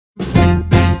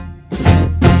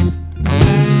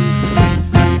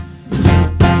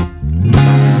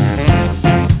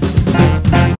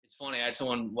had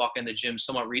someone walk in the gym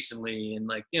somewhat recently, and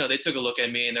like, they took a look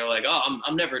at me and they're like, oh,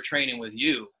 I'm never training with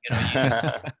you.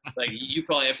 Like, you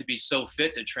probably have to be so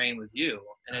fit to train with you.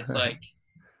 And it's like,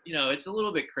 it's a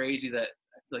little bit crazy that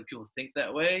I feel like people think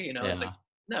that way. It's like,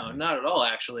 no, not at all.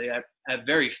 Actually, I have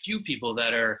very few people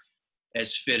that are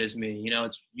as fit as me.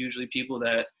 It's usually people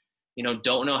that,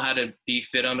 don't know how to be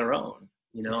fit on their own,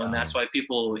 and that's why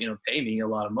people, pay me a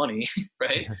lot of money,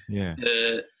 right?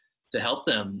 To help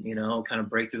them, kind of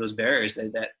break through those barriers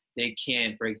that they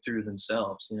can't break through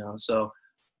themselves, So,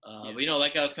 but,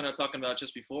 like I was kind of talking about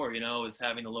just before, with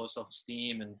having the low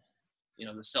self-esteem and,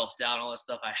 the self-doubt and all that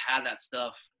stuff, I had that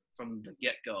stuff from the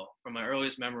get-go. From my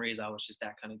earliest memories, I was just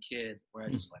that kind of kid where I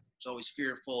just like was always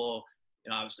fearful,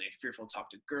 obviously fearful to talk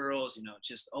to girls,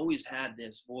 just always had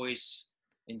this voice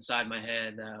inside my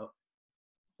head that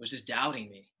was just doubting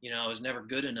me. I was never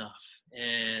good enough,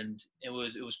 and it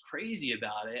was crazy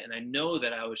about it. And I know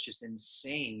that I was just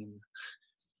insane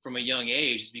from a young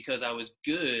age, just because I was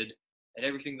good at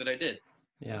everything that I did.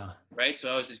 Yeah. Right.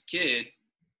 So I was this kid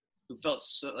who felt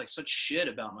such shit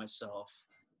about myself,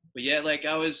 but yet like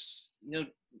I was,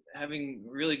 having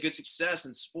really good success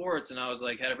in sports, and I was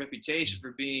like had a reputation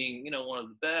for being, one of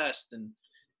the best, and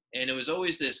it was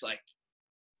always this like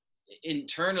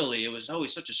internally, it was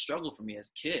always such a struggle for me as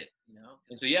a kid,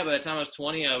 And so, by the time I was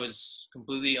 20, I was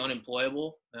completely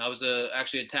unemployable. I was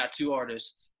actually a tattoo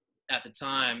artist at the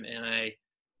time. And I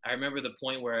remember the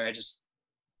point where I just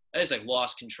like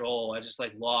lost control. I just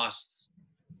like lost,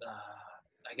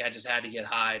 like I just had to get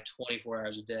high 24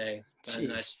 hours a day.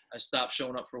 And I stopped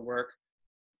showing up for work.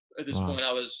 At this point,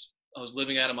 I was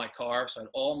living out of my car. So I had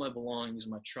all my belongings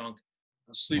in my trunk.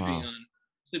 I was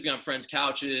sleeping on friends'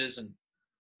 couches and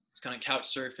just kind of couch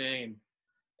surfing.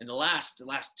 And the last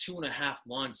 2.5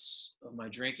 months of my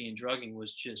drinking and drugging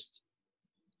was just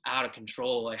out of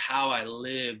control. Like how I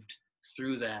lived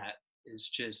through that is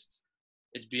just,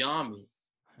 it's beyond me.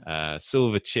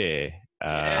 Silverchair. Dude,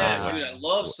 I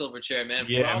love Silverchair, man.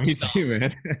 Yeah, Frog me Stomp. too,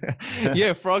 man.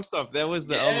 Yeah, Frog Stomp. That was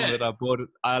the album that I bought.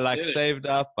 I like saved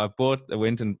up. I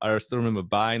went and I still remember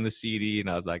buying the CD, and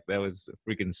I was like, that was a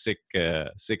freaking sick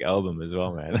album as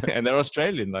well, man. And they're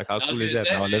Australian. Like, how cool is that?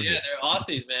 Say, man, they're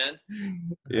Aussies,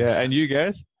 man. Yeah, and you,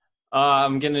 Gareth?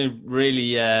 I'm gonna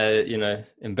really,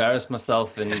 embarrass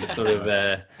myself, and sort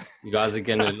of, you guys are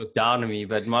gonna look down on me.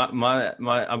 But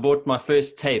I bought my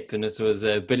first tape, and it was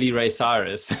Billy Ray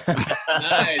Cyrus.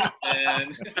 Nice,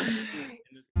 man.